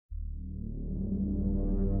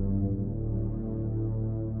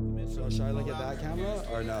should I look at that camera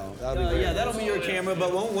or no? That'll be great. Yeah, that'll be your camera,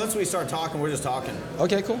 but once we start talking, we're just talking.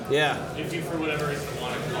 Okay, cool. Yeah. If you, for whatever reason,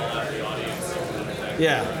 want to call out the audience,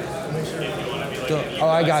 Yeah. if you want to be like, Oh,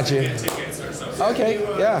 I got you. get tickets or something. Okay,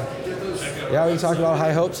 yeah. Yeah, we can talk about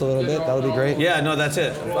high hopes a little bit. That'll be great. Yeah, no, that's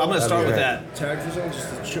it. I'm going to start with that. Tags or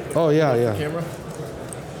something? Just a Oh, yeah. camera?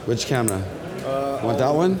 Which camera? Want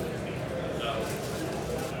that one?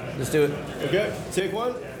 Let's do it. Okay, take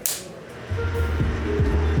one.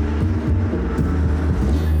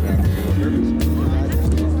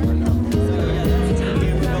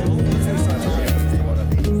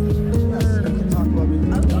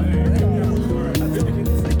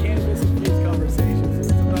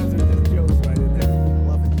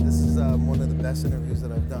 Interviews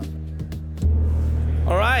that I've done.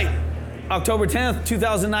 All right. October 10th,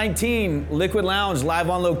 2019, Liquid Lounge live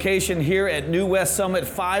on location here at New West Summit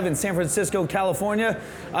 5 in San Francisco, California.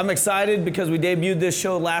 I'm excited because we debuted this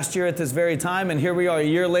show last year at this very time, and here we are a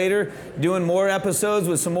year later doing more episodes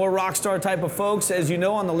with some more rock star type of folks. As you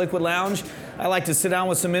know, on the Liquid Lounge, I like to sit down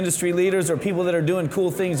with some industry leaders or people that are doing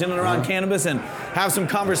cool things in and around cannabis and have some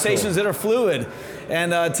conversations that are fluid.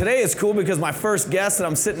 And today is cool because my first guest that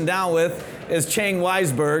I'm sitting down with is Chang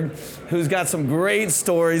Weisberg, who's got some great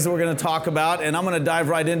stories that we're going to talk about, and I'm going to dive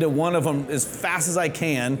right into one of them as fast as I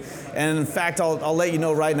can. And in fact, I'll let you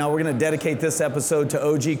know right now, we're going to dedicate this episode to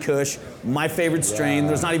OG Kush, my favorite strain.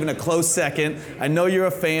 There's not even a close second. I know you're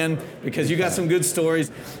a fan because you got some good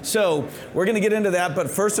stories. So we're going to get into that, but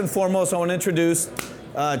first and foremost, I want to introduce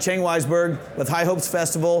Chang Weisberg with High Hopes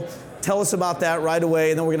Festival. Tell us about that right away,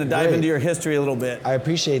 and then we're going to dive into your history a little bit. I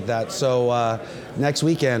appreciate that. So next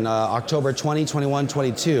weekend, October 20, 21,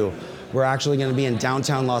 22, we're actually going to be in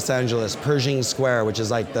downtown Los Angeles, Pershing Square, which is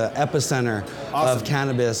like the epicenter of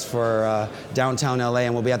cannabis for downtown LA,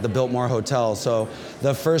 and we'll be at the Biltmore Hotel. So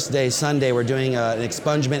the first day, Sunday, we're doing an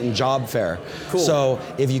expungement and job fair. Cool. So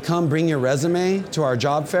if you come bring your resume to our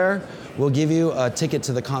job fair, we'll give you a ticket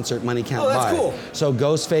to the concert Money Can't Buy. That's cool. So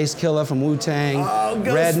Ghostface Killah from Wu-Tang,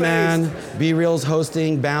 Redman, B-Real's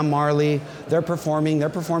hosting, Bam Marley. They're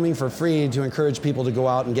performing for free to encourage people to go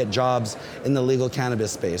out and get jobs in the legal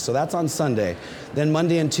cannabis space. So that's on Sunday. Then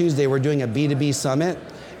Monday and Tuesday, we're doing a B2B summit.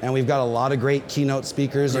 And we've got a lot of great keynote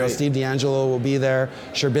speakers. You know, Steve D'Angelo will be there,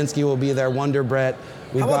 Sherbinski will be there, Wonder Brett.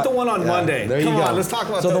 How about the one on Monday? There Come you go. on, let's talk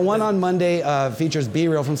about that. So the one one. on Monday features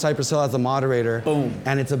B-Real from Cypress Hill as the moderator. Boom.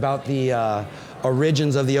 And it's about the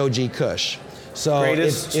origins of the OG Kush. So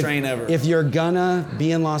Greatest strain ever. If you're gonna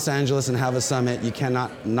be in Los Angeles and have a summit, you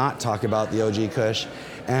cannot not talk about the OG Kush.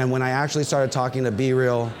 And when I actually started talking to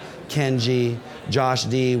B-Real, Kenji, Josh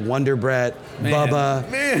D, Wonder Brett,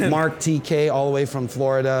 Bubba, Mark TK, all the way from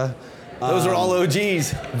Florida. Those are all OGs.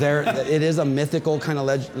 It is a mythical kind of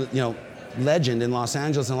legend in Los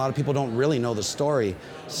Angeles, and a lot of people don't really know the story.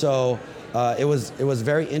 So it was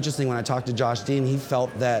very interesting when I talked to Josh Dean. He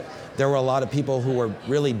felt that there were a lot of people who were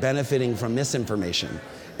really benefiting from misinformation,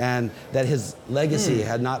 and that his legacy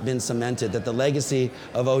had not been cemented, that the legacy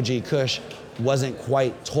of OG Kush wasn't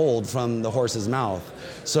quite told from the horse's mouth.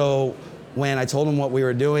 So when I told him what we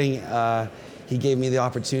were doing, he gave me the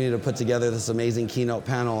opportunity to put together this amazing keynote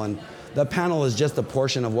panel, and the panel is just a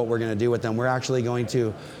portion of what we're going to do with them. We're actually going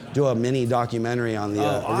to do a mini documentary on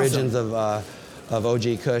the origins of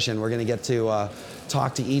OG Kush, and we're going to get to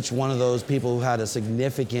talk to each one of those people who had a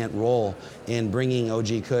significant role in bringing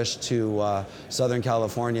OG Kush to Southern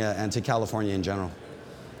California and to California in general.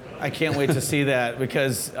 I can't wait to see that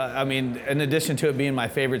because, I mean, in addition to it being my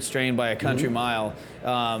favorite strain by a country mile,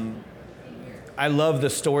 I love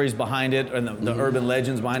the stories behind it and the urban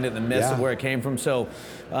legends behind it, and the myths of where it came from. So,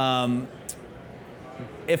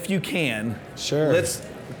 if you can, let's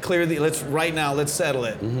settle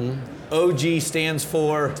it. OG stands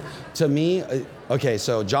for? To me, okay,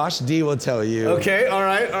 so Josh D will tell you. Okay, all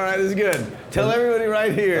right, this is good. Tell everybody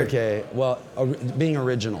right here. Okay, well, being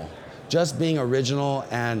original. Just being original,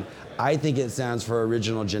 and I think it stands for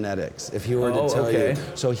original genetics, if he were to tell you.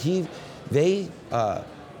 So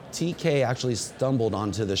TK actually stumbled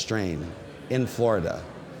onto the strain in Florida,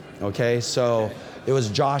 okay? So it was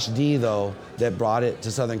Josh D, though, that brought it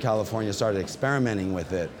to Southern California, started experimenting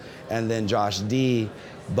with it. And then Josh D,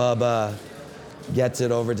 Bubba, gets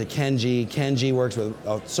it over to Kenji. Kenji works with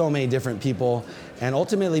so many different people and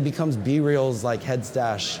ultimately becomes B-Real's like head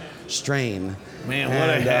stash strain. Man, what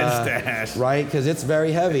a head stash. Right, because it's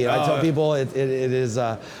very heavy. I tell people it is,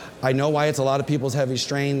 I know why it's a lot of people's heavy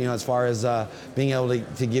strain, you know, as far as being able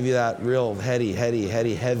to give you that real heavy.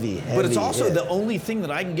 But it's also the only thing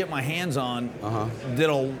that I can get my hands on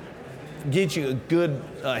that'll get you a good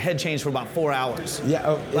head change for about 4 hours.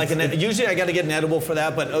 Yeah. Usually I got to get an edible for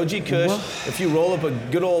that, but OG Kush, if you roll up a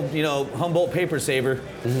good old, Humboldt paper saver,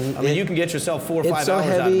 I mean, you can get yourself 4 or 5 It's so hours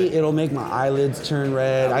out of heavy, it. it'll make my eyelids turn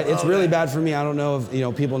red. It's really bad for me. I don't know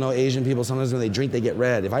if people know Asian people. Sometimes when they drink, they get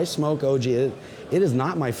red. If I smoke OG, it is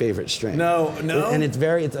not my favorite strain. No. And it's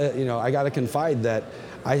I got to confide that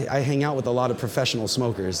I hang out with a lot of professional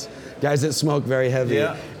smokers, guys that smoke very heavy,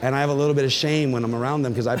 and I have a little bit of shame when I'm around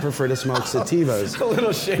them because I prefer to smoke sativas. A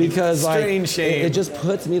little shame. Because strange shame. it just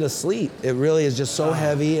puts me to sleep. It really is just so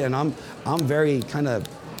heavy, and I'm very kind of.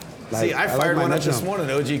 See, I fired one up this morning,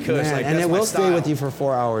 OG Kush. Man, and it will stay with you for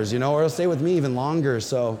 4 hours, or it'll stay with me even longer.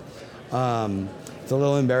 So it's a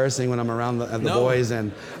little embarrassing when I'm around the boys,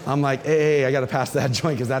 and I'm like, hey, I got to pass that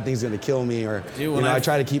joint because that thing's gonna kill me. Or I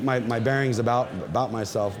try to keep my bearings about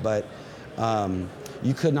myself, but.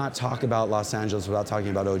 You could not talk about Los Angeles without talking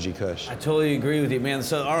about OG Kush. I totally agree with you, man.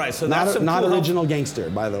 So, all right, so that's not cool original gangster,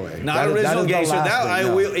 by the way. Not original gangster. That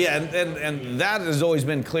and that has always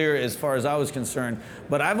been clear as far as I was concerned.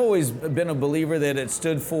 But I've always been a believer that it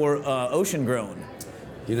stood for ocean grown.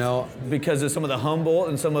 Because of some of the Humboldt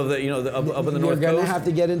and some of the, up in the North Coast. You're gonna have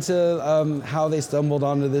to get into how they stumbled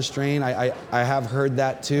onto this strain. I have heard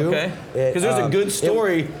that too. Okay. Because there's a good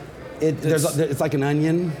story. It's like an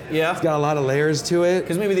onion. Yeah. It's got a lot of layers to it.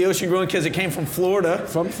 Because maybe the ocean grown because it came from Florida.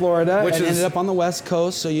 Which ended up on the West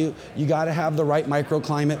Coast. So you got to have the right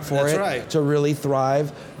microclimate for to really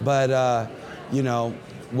thrive. But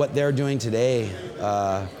what they're doing today,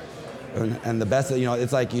 and the best,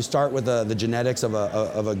 it's like you start with the genetics of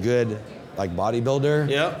a good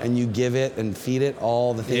bodybuilder, and you give it and feed it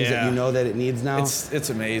all the things that you know that it needs now. It's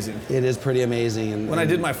amazing. It is pretty amazing. And when I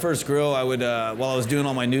did my first grill, I would while I was doing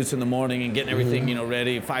all my newts in the morning and getting everything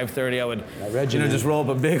ready, 5:30, I would just roll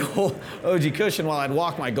up a big old OG cushion while I'd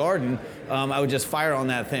walk my garden. I would just fire on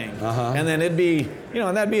that thing, and then it'd be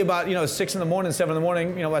and that'd be about 6 in the morning, 7 in the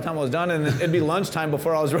morning, by the time I was done, and it'd be lunchtime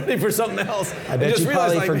before I was ready for something else. I bet you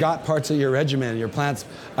probably forgot parts of your regimen. Your plants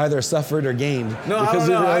either suffered or gained. No, I don't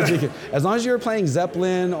know. As long as you were playing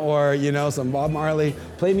Zeppelin or some Bob Marley,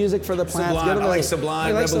 play music for the plants. Sublime. I like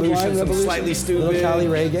Sublime, Revolution, some Slightly Stupid, Little Cali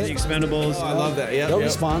Reggae, The Expendables. I love that. Yeah, they'll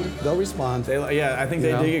respond. They'll respond. I think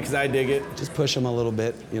they dig it because I dig it. Just push them a little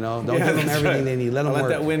bit. Don't give them everything they need. Let them work. Let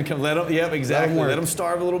that wind come. Let them. Yep, exactly. Let them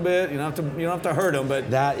starve a little bit. You don't have to hurt them,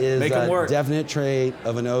 but that is make them work. A definite trait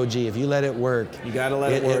of an OG. If you let it work, you gotta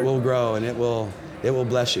let it work. It will grow and it will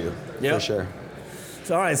bless you for sure.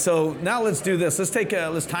 So, all right, so now let's do this.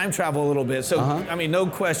 Let's time travel a little bit. So, I mean, no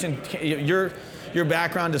question, your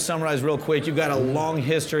background, to summarize real quick, you've got a long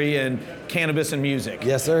history in cannabis and music.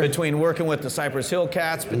 Yes, sir. Between working with the Cypress Hill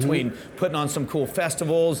Cats, between putting on some cool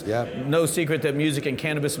festivals. Yep. No secret that music and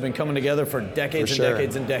cannabis have been coming together for decades and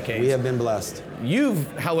decades and decades. We have been blessed.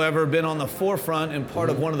 You've, however, been on the forefront and part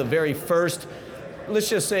of one of the very first, let's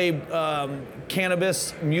just say,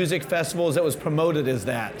 cannabis music festivals that was promoted as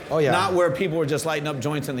that. Oh, yeah. Not where people were just lighting up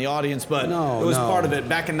joints in the audience, but it was part of it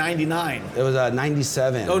back in 99. It was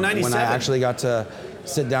 97. Oh, 97. When I actually got to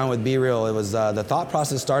sit down with Be Real. It was the thought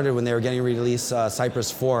process started when they were getting ready to release Cypress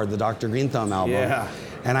 4, the Dr. Green Thumb album. Yeah.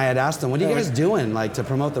 And I had asked him, what are you guys doing to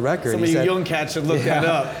promote the record? Some of you young cats should look that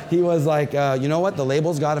up. He was like, you know what? The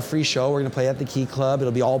label's got a free show. We're going to play at the Key Club.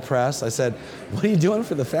 It'll be all press. I said, what are you doing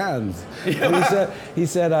for the fans? And he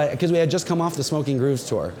said, because we had just come off the Smoking Grooves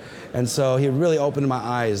tour. And so he really opened my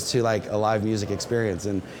eyes to a live music experience.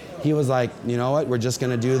 And he was like, you know what? We're just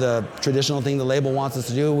going to do the traditional thing the label wants us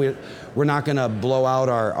to do. We're not going to blow out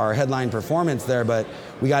our headline performance there, but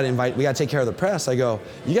we got to take care of the press. I go,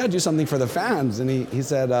 you got to do something for the fans. And he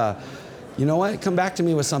said, you know what? Come back to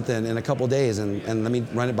me with something in a couple days and let me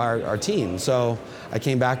run it by our team. So I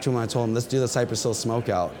came back to him and I told him, let's do the Cypress Hill Smoke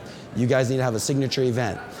Out. You guys need to have a signature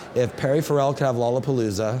event. If Perry Farrell could have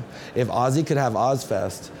Lollapalooza, if Ozzy could have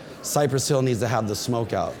Ozfest, Cypress Hill needs to have the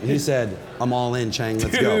Smoke Out. And he said, I'm all in, Chang,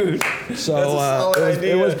 let's go. So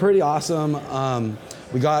it was pretty awesome.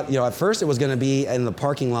 We got, at first it was going to be in the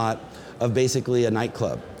parking lot of basically a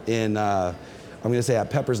nightclub in, I'm going to say at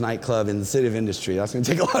Pepper's nightclub in the City of Industry. That's going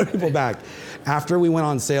to take a lot of people back. After we went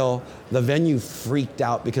on sale, the venue freaked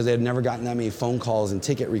out because they had never gotten that many phone calls and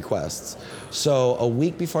ticket requests. So a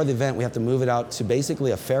week before the event, we have to move it out to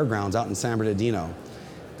basically a fairgrounds out in San Bernardino.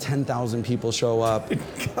 10,000 people show up.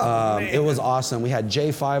 It was awesome. We had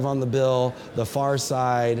J5 on the bill, The Far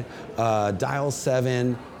Side, Dial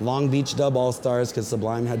 7, Long Beach Dub All Stars because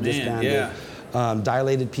Sublime had disbanded.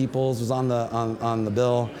 Dilated Peoples was on the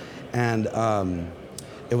bill, and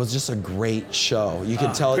it was just a great show. You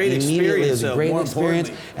could tell immediately it was a great experience,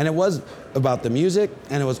 and it was about the music,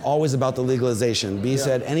 and it was always about the legalization. B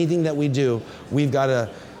said anything that we do, we've got to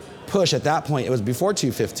push at that point. It was before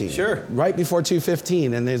 215. Sure. Right before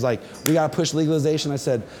 215. And there's like, we got to push legalization. I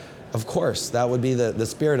said, of course, that would be the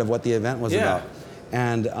spirit of what the event was about.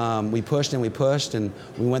 And we pushed and we pushed, and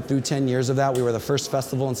we went through 10 years of that. We were the first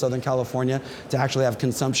festival in Southern California to actually have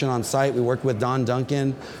consumption on site. We worked with Don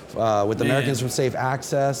Duncan, with Americans for Safe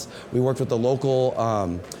Access. We worked with the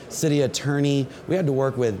local city attorney. We had to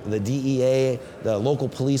work with the DEA, the local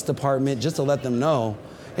police department, just to let them know,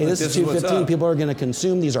 hey, this is 215. People are going to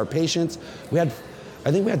consume. These are patients. I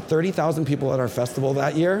think we had 30,000 people at our festival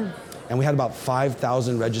that year, and we had about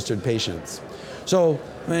 5,000 registered patients. So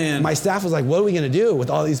my staff was like, what are we going to do with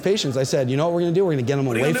all these patients? I said, you know what we're going to do? We're going to get them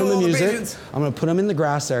away from the music. I'm going to put them in the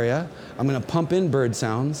grass area. I'm going to pump in bird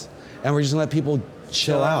sounds, and we're just going to let people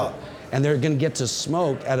chill out. And they're going to get to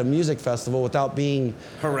smoke at a music festival without being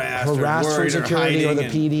harassed from security or the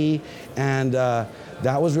PD. And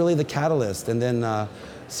that was really the catalyst. And then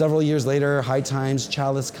several years later, High Times,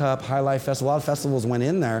 Chalice Cup, High Life Festival, a lot of festivals went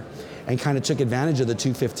in there and kind of took advantage of the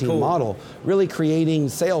 215 model, really creating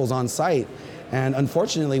sales on site. And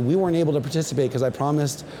unfortunately, we weren't able to participate because I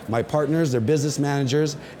promised my partners, their business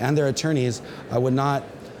managers, and their attorneys I would not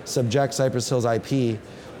subject Cypress Hill's IP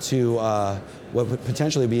to what would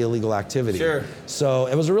potentially be illegal activity. Sure. So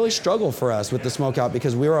it was a really struggle for us with the Smoke Out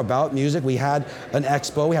because we were about music. We had an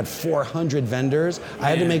expo. We had 400 vendors. I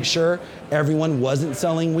had to make sure everyone wasn't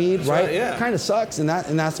selling weed, right? Yeah. It kind of sucks in that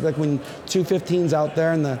aspect when 215's out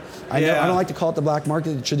there and I don't like to call it the black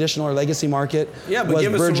market, the traditional or legacy market. Yeah, but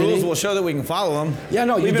give us some rules. We'll show that we can follow them. Yeah,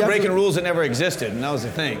 no, we've been breaking rules that never existed, and that was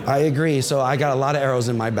the thing. I agree. So I got a lot of arrows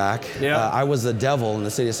in my back. Yeah. I was the devil in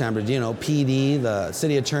the city of San Bernardino. PD, the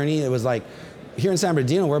city attorney, it was like, here in San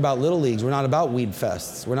Bernardino, we're about little leagues. We're not about weed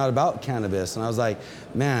fests. We're not about cannabis. And I was like,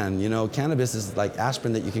 man, you know, cannabis is like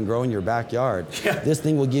aspirin that you can grow in your backyard. Yeah. This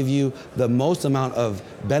thing will give you the most amount of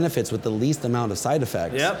benefits with the least amount of side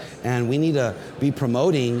effects. Yep. And we need to be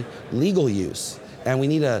promoting legal use. And we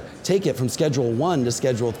need to take it from Schedule 1 to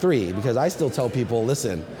Schedule 3 because I still tell people,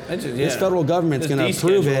 listen, this federal government's going to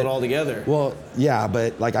approve it altogether. Well, yeah,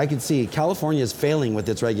 but like I could see California is failing with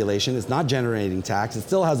its regulation. It's not generating tax. It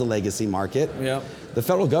still has a legacy market. Yep. The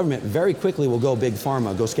federal government very quickly will go big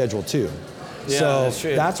pharma, go Schedule 2. Yeah,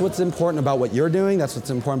 so that's what's important about what you're doing. That's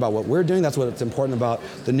what's important about what we're doing. That's what's important about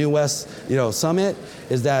the New West, Summit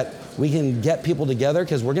is that we can get people together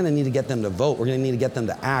because we're going to need to get them to vote. We're going to need to get them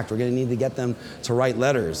to act. We're going to need to get them to write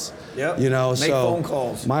letters. Yep. Make phone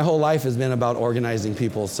calls. My whole life has been about organizing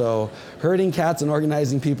people. So herding cats and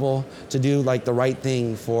organizing people to do like the right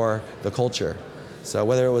thing for the culture. So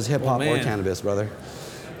whether it was hip hop or cannabis, brother.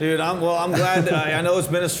 Dude, I'm glad. I know it's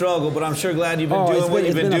been a struggle, but I'm sure glad you've been doing what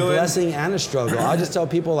you've been doing. It's been a blessing and a struggle. I just tell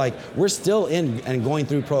people like we're still in and going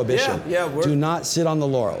through prohibition. Do not sit on the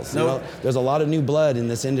laurels. Nope. There's a lot of new blood in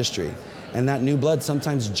this industry, and that new blood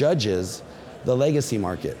sometimes judges the legacy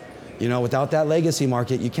market. Without that legacy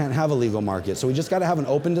market, you can't have a legal market. So we just got to have an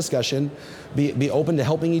open discussion, be open to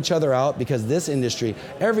helping each other out because this industry,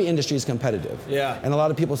 every industry is competitive. Yeah. And a lot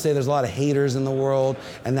of people say there's a lot of haters in the world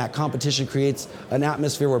and that competition creates an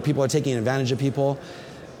atmosphere where people are taking advantage of people.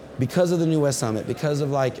 Because of the New West Summit, because of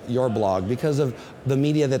like your blog, because of the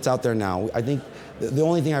media that's out there now, I think the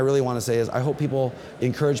only thing I really want to say is I hope people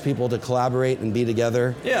encourage people to collaborate and be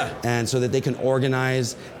together. Yeah. And so that they can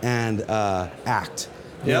organize and act.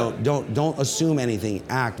 Don't assume anything.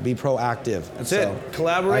 Act. Be proactive. That's it.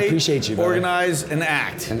 Collaborate. I appreciate you, brother. Organize and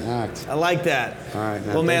act. I like that. All right,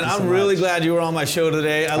 man. Well, man, I'm really glad you were on my show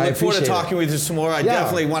today. I look forward to talking with you some more. I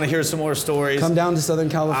definitely want to hear some more stories. Come down to Southern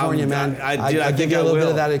California, man. I give you a little bit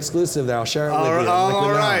of that exclusive there. I'll share it with you.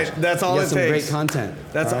 All right. That's all it takes. Some great content.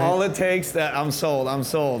 That's all it takes. I'm sold. I'm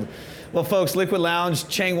sold. Well, folks, Liquid Lounge,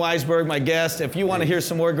 Chang Weisberg, my guest. If you want to hear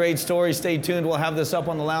some more great stories, stay tuned. We'll have this up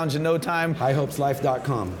on the lounge in no time.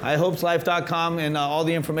 HighHopesLife.com. HighHopesLife.com, and all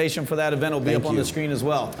the information for that event will be up on the screen as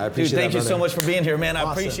well. I appreciate it. Dude, thank you so much for being here, man.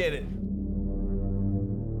 I appreciate it.